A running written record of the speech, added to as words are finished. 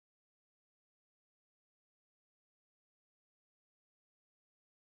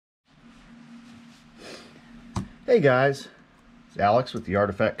Hey guys, it's Alex with the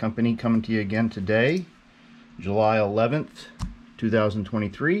Artifact Company coming to you again today, July 11th,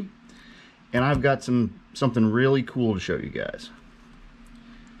 2023, and I've got something really cool to show you guys.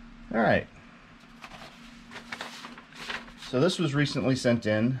 Alright, so this was recently sent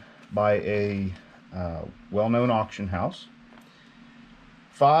in by a well-known auction house.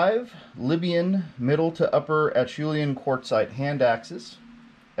 5 Libyan middle to upper Acheulean quartzite hand axes,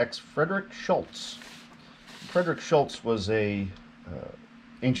 ex Frederick Schultz. Frederick Schultz was a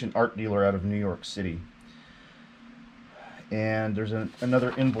ancient art dealer out of New York City. And there's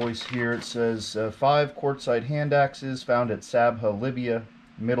another invoice here. It says 5 quartzite hand axes found at Sabha, Libya,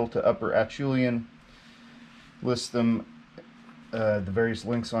 middle to upper Acheulean. Lists them, the various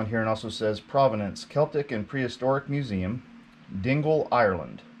links on here, and also says provenance, Celtic and Prehistoric Museum, Dingle,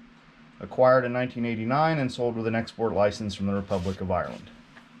 Ireland. Acquired in 1989 and sold with an export license from the Republic of Ireland.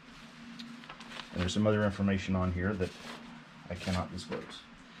 And there's some other information on here that I cannot disclose.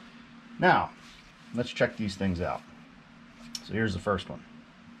 Now, let's check these things out. So here's the first one.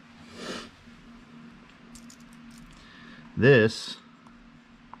 This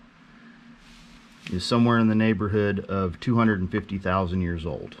is somewhere in the neighborhood of 250,000 years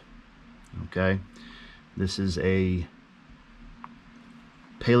old. Okay? This is a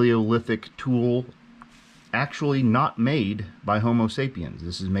Paleolithic tool, actually not made by Homo sapiens.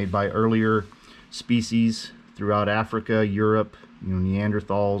 This is made by earlier species throughout Africa, Europe.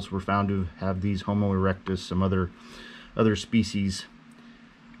 Neanderthals were found to have these. Homo erectus, some other species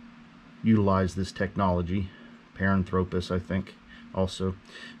utilize this technology. Paranthropus, I think, also.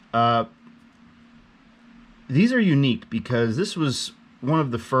 These are unique because this was one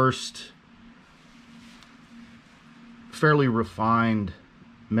of the first fairly refined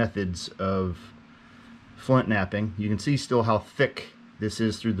methods of flint knapping. You can see still how thick this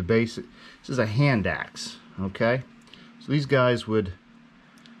is through the base. This is a hand axe, okay? So these guys would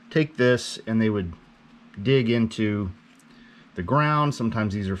take this and they would dig into the ground.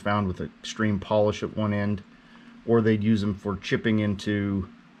 Sometimes these are found with extreme polish at one end, or they'd use them for chipping into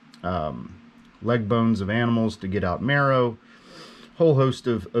leg bones of animals to get out marrow. Whole host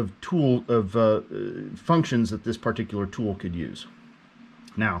of functions that this particular tool could use.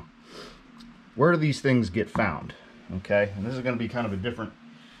 Now, where do these things get found? Okay, and this is going to be kind of a different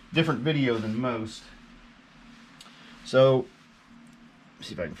video than most. So, let's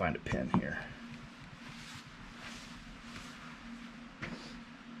see if I can find a pen here.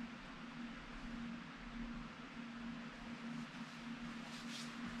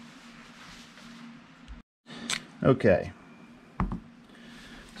 Okay,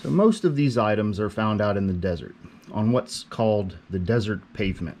 so most of these items are found out in the desert, on what's called the desert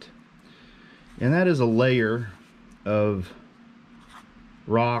pavement. And that is a layer of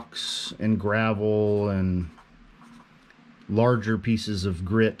rocks and gravel and larger pieces of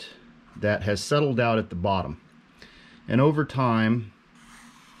grit that has settled out at the bottom. And over time,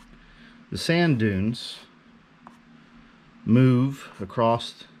 the sand dunes move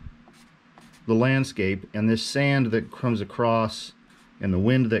across the landscape, and this sand that comes across and the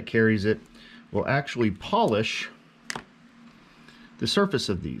wind that carries it will actually polish the surface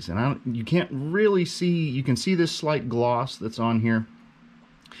of these. And you can't really see, you can see this slight gloss that's on here.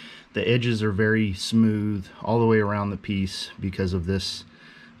 The edges are very smooth all the way around the piece because of this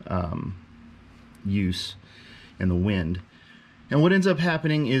use and the wind. And what ends up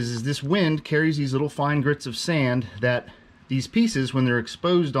happening is this wind carries these little fine grits of sand that these pieces, when they're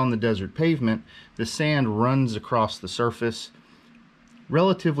exposed on the desert pavement, the sand runs across the surface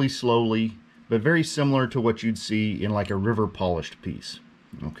relatively slowly, but very similar to what you'd see in like a river polished piece.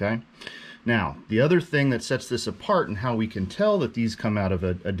 Okay? Now, the other thing that sets this apart and how we can tell that these come out of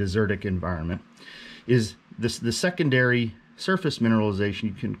a desertic environment is the secondary surface mineralization.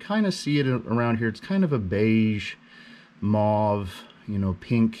 You can kind of see it around here. It's kind of a beige, mauve,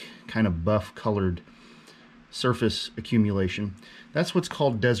 pink, kind of buff colored surface accumulation. That's what's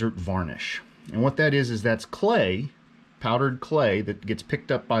called desert varnish. And what that is that's clay, powdered clay that gets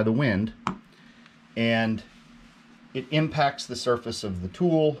picked up by the wind, and it impacts the surface of the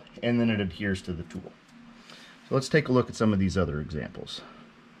tool, and then it adheres to the tool. So let's take a look at some of these other examples.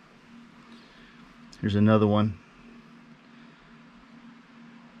 Here's another one.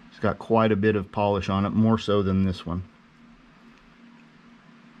 It's got quite a bit of polish on it, more so than this one.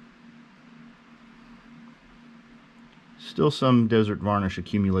 Still some desert varnish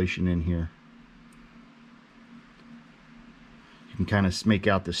accumulation in here. You can kind of make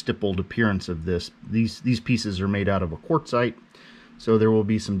out the stippled appearance of this. These pieces are made out of a quartzite, so there will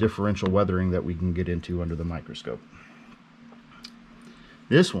be some differential weathering that we can get into under the microscope.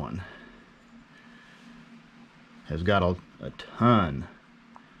 This one has got a ton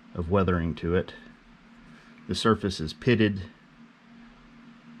of weathering to it. The surface is pitted,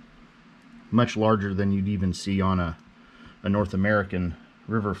 much larger than you'd even see on a North American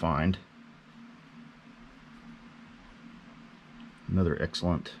river find. Another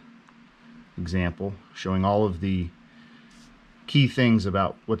excellent example showing all of the key things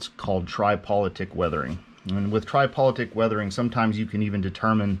about what's called tripolitic weathering. And with tripolitic weathering, sometimes you can even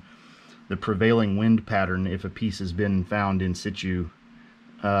determine the prevailing wind pattern if a piece has been found in situ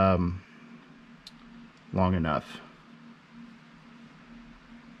long enough.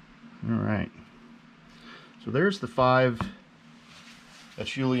 All right, so there's the 5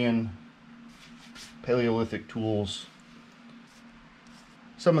 Acheulean Paleolithic tools.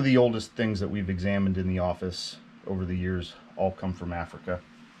 Some of the oldest things that we've examined in the office over the years all come from Africa,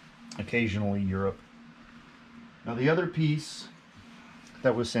 occasionally Europe. Now the other piece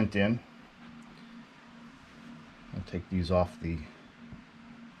that was sent in, I'll take these off the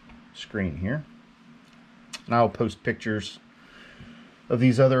screen here, and I'll post pictures of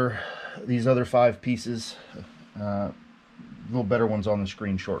these other 5 pieces, little better ones on the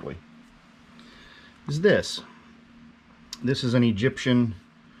screen shortly. This is an Egyptian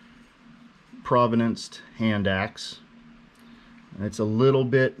provenanced hand axe. It's a little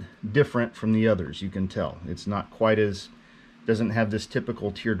bit different from the others, you can tell. It's not quite as, doesn't have this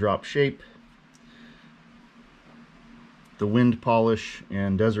typical teardrop shape. The wind polish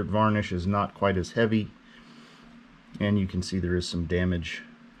and desert varnish is not quite as heavy, and you can see there is some damage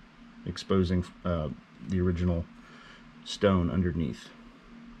exposing the original stone underneath.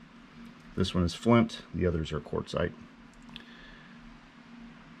 This one is flint, the others are quartzite.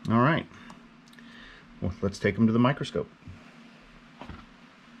 All right, well, let's take them to the microscope.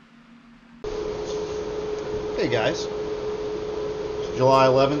 Hey guys, it's July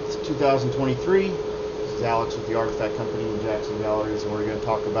 11th, 2023. This is Alex with the Artifact Company in Jackson Galleries, and we're going to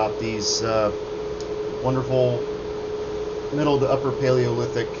talk about these wonderful Middle to Upper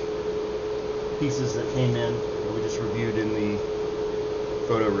Paleolithic pieces that came in that we just reviewed in the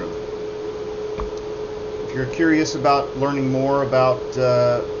photo room. If you're curious about learning more about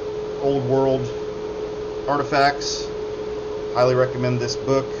old world artifacts, highly recommend this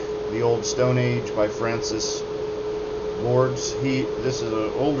book, The Old Stone Age by Francis Lords. This is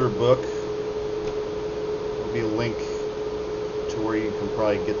an older book. There'll be a link to where you can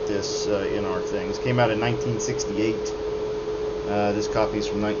probably get this in our things. Came out in 1968. This copy is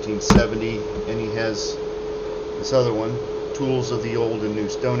from 1970, and he has this other one, Tools of the Old and New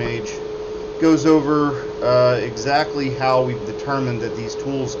Stone Age. Goes over exactly how we've determined that these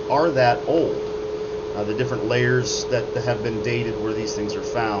tools are that old. The different layers that have been dated where these things are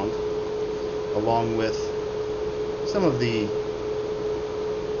found, along with some of the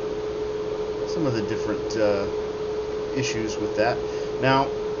different issues with that. Now,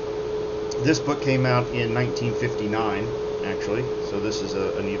 this book came out in 1959, actually, so this is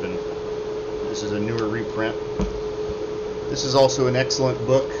a newer reprint. This is also an excellent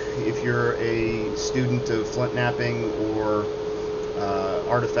book if you're a student of flint knapping or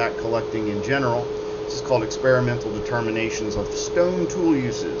artifact collecting in general. This is called Experimental Determinations of Stone Tool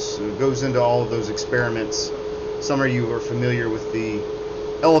Uses. So it goes into all of those experiments. Some of you are familiar with the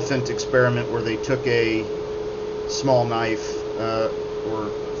elephant experiment where they took a small knife or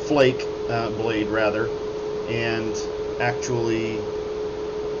flake blade rather, and actually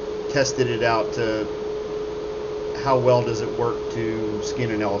tested it out to how well does it work to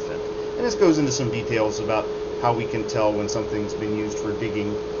skin an elephant. And this goes into some details about how we can tell when something's been used for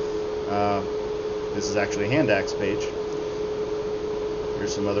digging. This is actually a hand axe page.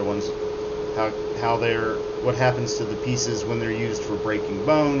 Here's some other ones. What happens to the pieces when they're used for breaking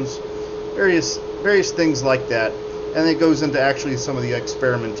bones, various things like that. And it goes into actually some of the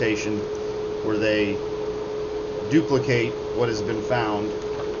experimentation where they duplicate what has been found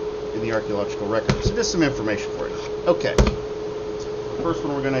in the archaeological record. So just some information for you. Okay, the first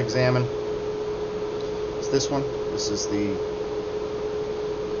one we're going to examine is this one. This is the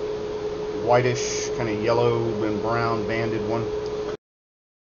whitish, kind of yellow and brown banded one.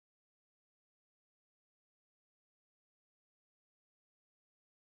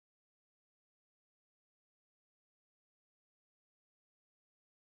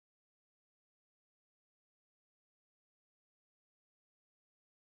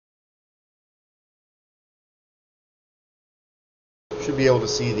 Should be able to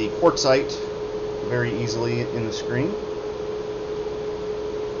see the quartzite very easily in the screen.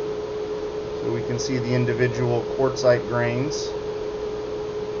 So we can see the individual quartzite grains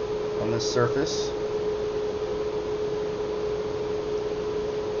on this surface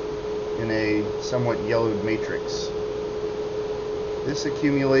in a somewhat yellowed matrix. This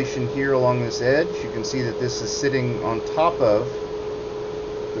accumulation here along this edge, you can see that this is sitting on top of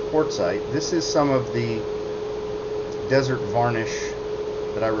the quartzite. This is some of the desert varnish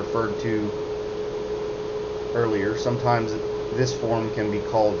that I referred to earlier. Sometimes this form can be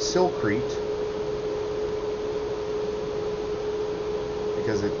called silcrete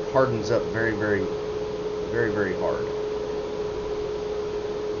because it hardens up very hard.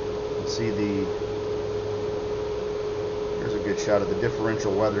 You can see here's a good shot of the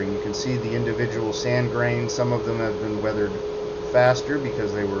differential weathering. You can see the individual sand grains. Some of them have been weathered faster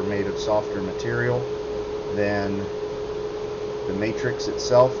because they were made of softer material than the matrix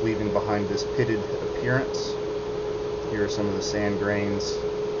itself, leaving behind this pitted appearance. Here are some of the sand grains.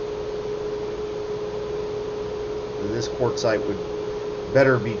 This quartzite would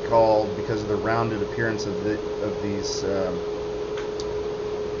better be called, because of the rounded appearance of these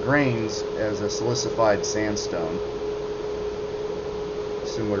grains, as a silicified sandstone,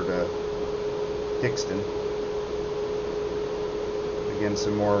 similar to Hickston. Again,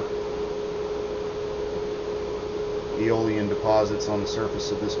 some more Acheulean deposits on the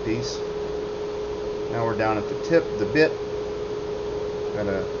surface of this piece. Now we're down at the tip, the bit. Got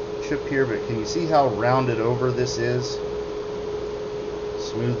a chip here, but can you see how rounded over this is?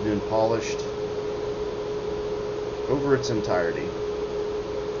 Smoothed and polished over its entirety.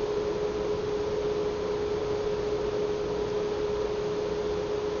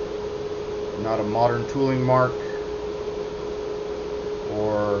 Not a modern tooling mark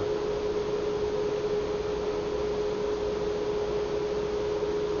or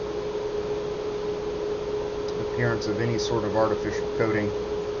appearance of any sort of artificial coating.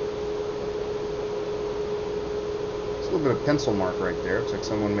 There's a little bit of pencil mark right there. Looks like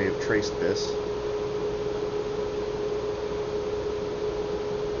someone may have traced this.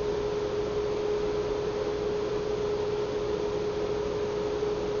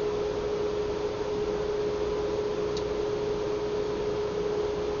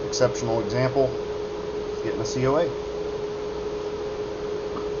 Exceptional example, getting a COA.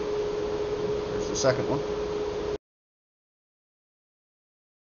 There's the second one.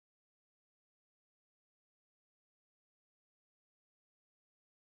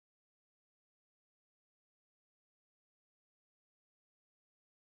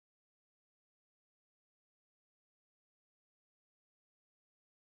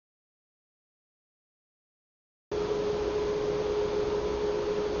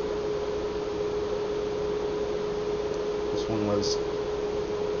 This one was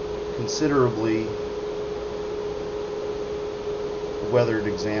considerably weathered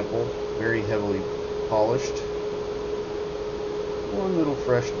example, very heavily polished. One little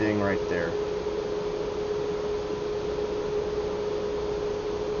fresh ding right there.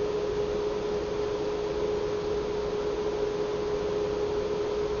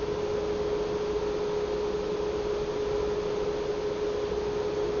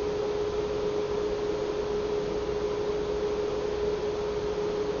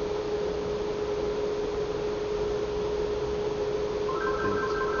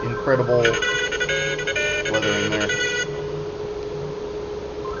 Incredible weathering there.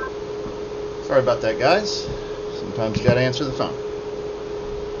 Sorry about that, guys. Sometimes you gotta answer the phone.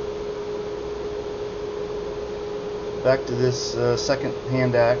 Back to this second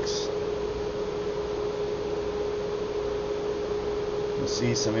hand axe. You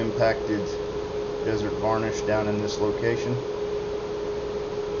see some impacted desert varnish down in this location.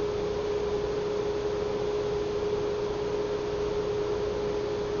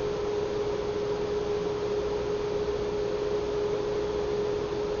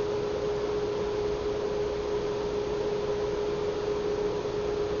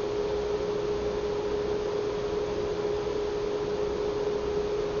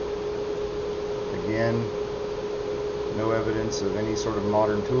 Again, no evidence of any sort of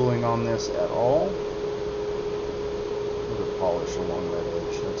modern tooling on this at all. Look at the polish along that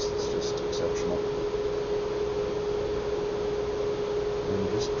edge. That's just exceptional. And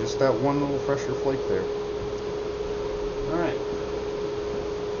just that one little fresher flake there. Alright.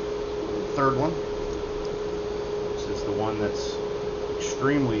 Third one. This is the one that's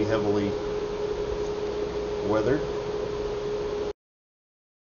extremely heavily weathered.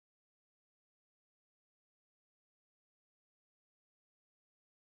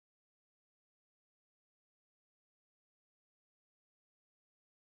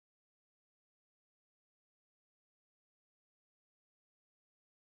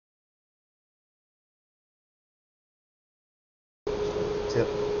 Tip.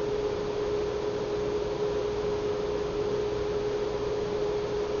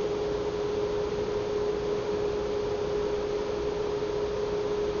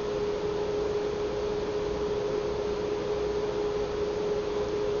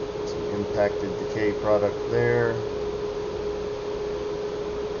 Impacted decay product there.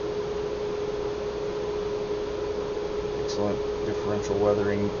 Excellent differential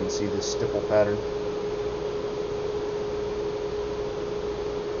weathering. You can see the stipple pattern.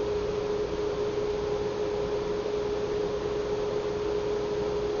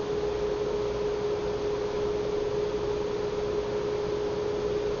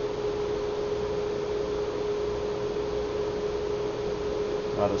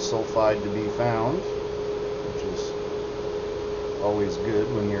 Not a sulfide to be found, which is always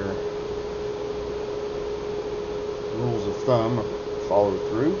good when your rules of thumb are followed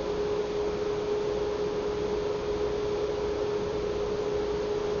through.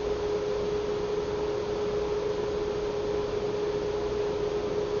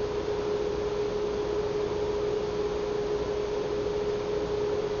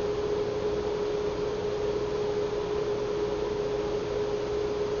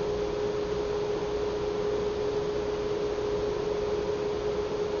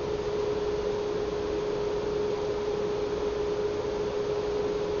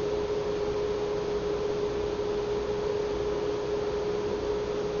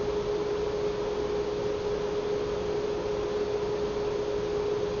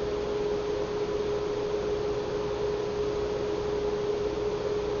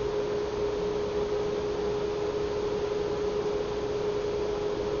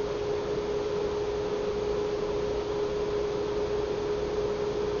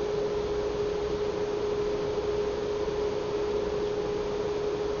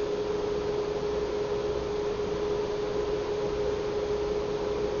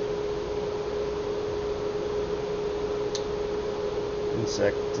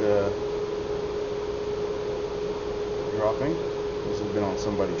 Insect dropping. This has been on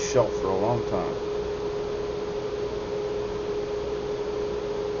somebody's shelf for a long time.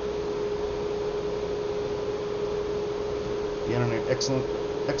 Again, an excellent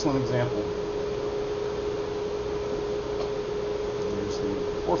example. Here's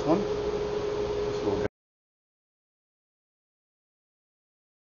the fourth one. This little guy.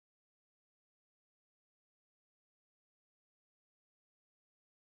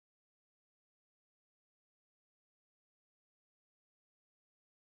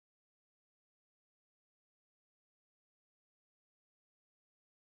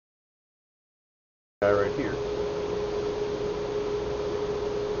 Right here.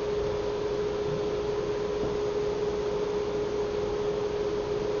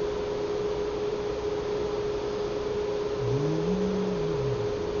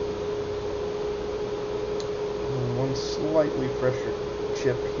 One slightly fresher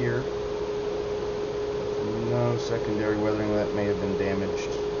chip here. No secondary weathering. That may have been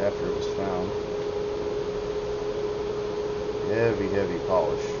damaged after it was found. Heavy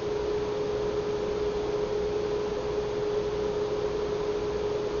polish.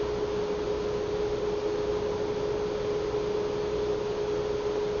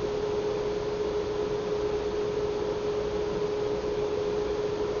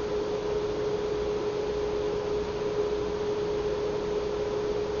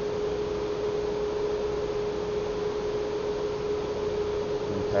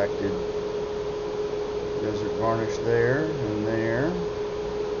 Impacted desert varnish there and there.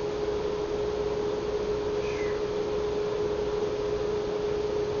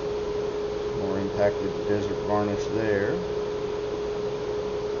 More impacted desert varnish there.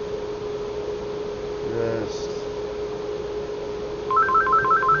 Just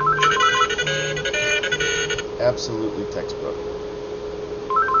absolutely textbook.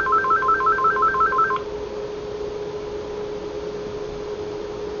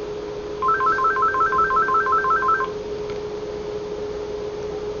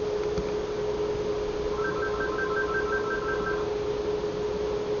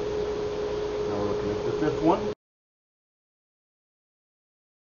 Fifth one.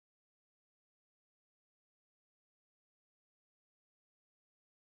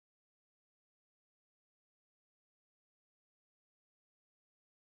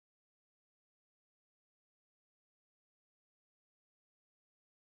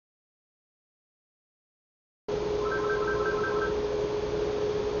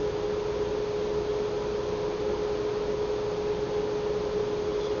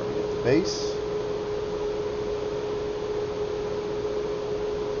 Starting at the base.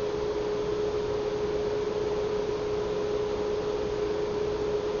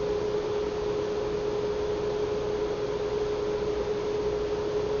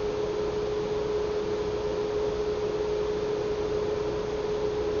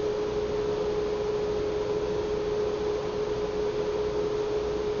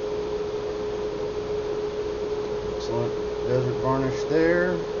 Excellent desert varnish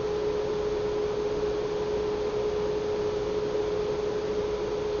there.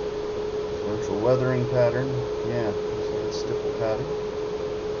 Virtual weathering pattern. Yeah, it's a stipple pattern.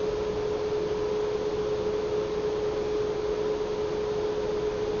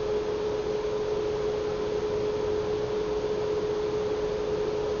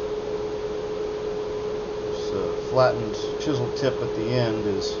 Flattened chisel tip at the end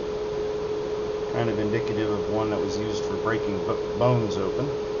is kind of indicative of one that was used for breaking bones open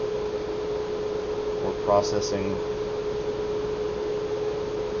or processing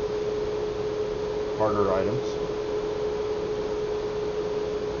harder items.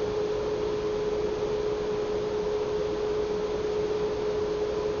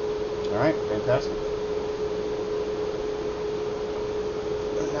 Alright, fantastic.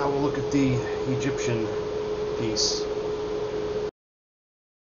 And now we'll look at the Egyptian piece.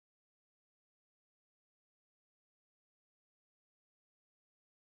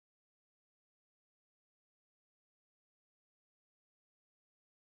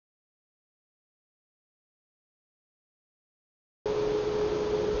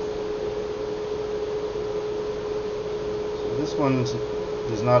 So this one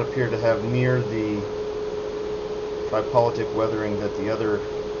does not appear to have near the tripolitic weathering that the other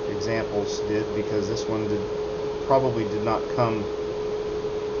examples did, because this one probably did not come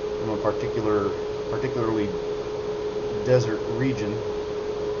from a particularly desert region.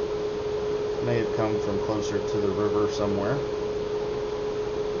 It may have come from closer to the river somewhere.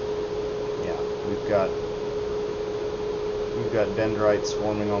 Yeah, we've got dendrites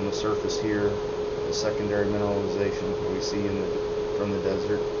forming on the surface here, the secondary mineralization that we see from the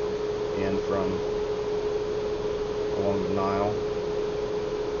desert and from along the Nile.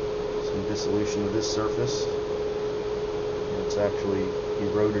 Some dissolution of this surface. It's actually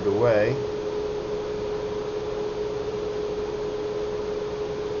eroded away.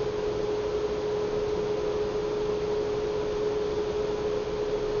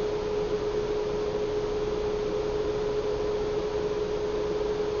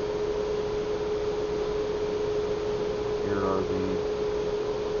 Here are the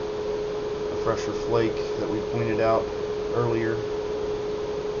fresher flake that we pointed out earlier,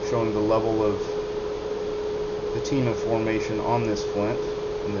 showing the level of patina formation on this flint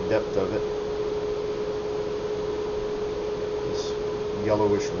and the depth of it. This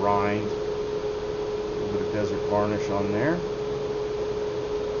yellowish rind, a little bit of desert varnish on there.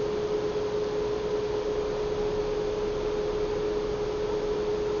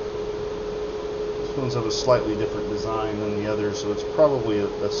 This one's of a slightly different design than the others, so it's probably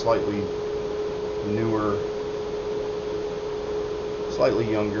a slightly newer, slightly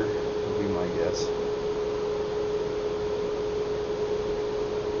younger, would be my guess.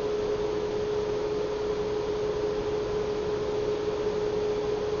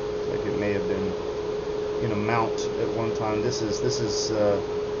 It may have been in a mount at one time. This is looks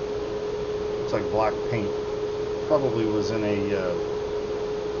like black paint. Probably was in a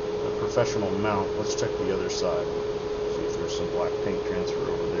professional mount. Let's check the other side. See if there's some black paint transfer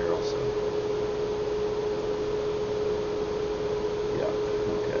over there also. Yeah,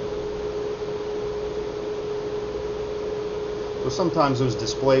 okay. So sometimes those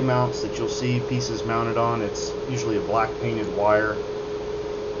display mounts that you'll see pieces mounted on, it's usually a black painted wire.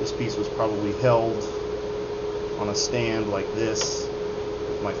 This piece was probably held on a stand like this,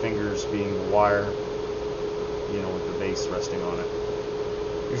 with my fingers being the wire, you know, with the base resting on it.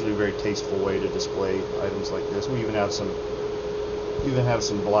 Usually a very tasteful way to display items like this. We even have some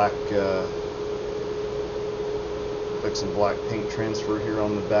black, like some black paint transfer here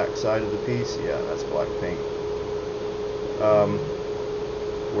on the back side of the piece. Yeah, that's black paint.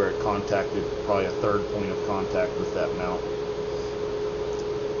 Where it contacted, probably a third point of contact with that mount.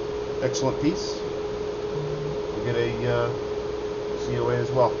 Excellent piece. We'll get a COA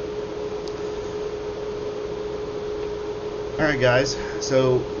as well. Alright guys,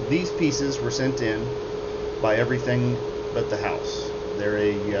 so these pieces were sent in by Everything But the House. They're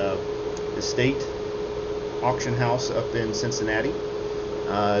a estate auction house up in Cincinnati.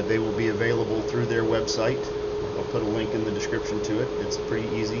 They will be available through their website. I'll put a link in the description to it. It's pretty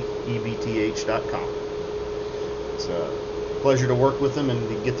easy, ebth.com. It's a pleasure to work with them and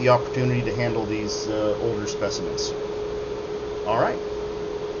to get the opportunity to handle these older specimens. Alright,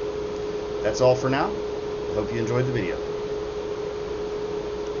 that's all for now. I hope you enjoyed the video.